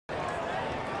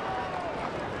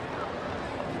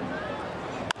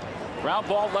Ground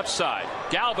ball left side.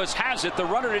 Galvis has it. The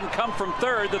runner didn't come from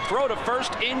third. The throw to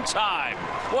first in time.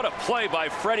 What a play by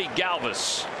Freddie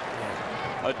Galvis.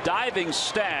 A diving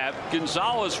stab.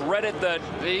 Gonzalez read it that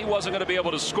he wasn't going to be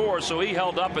able to score, so he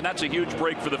held up, and that's a huge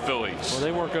break for the Phillies. Well,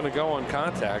 they weren't going to go on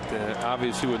contact,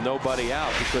 obviously with nobody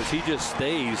out, because he just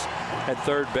stays at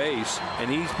third base, and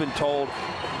he's been told,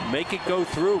 make it go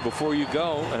through before you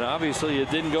go, and obviously it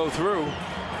didn't go through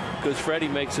because Freddie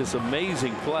makes this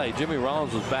amazing play. Jimmy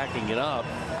Rollins was backing it up.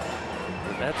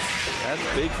 And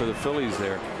that's big for the Phillies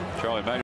there. Charlie.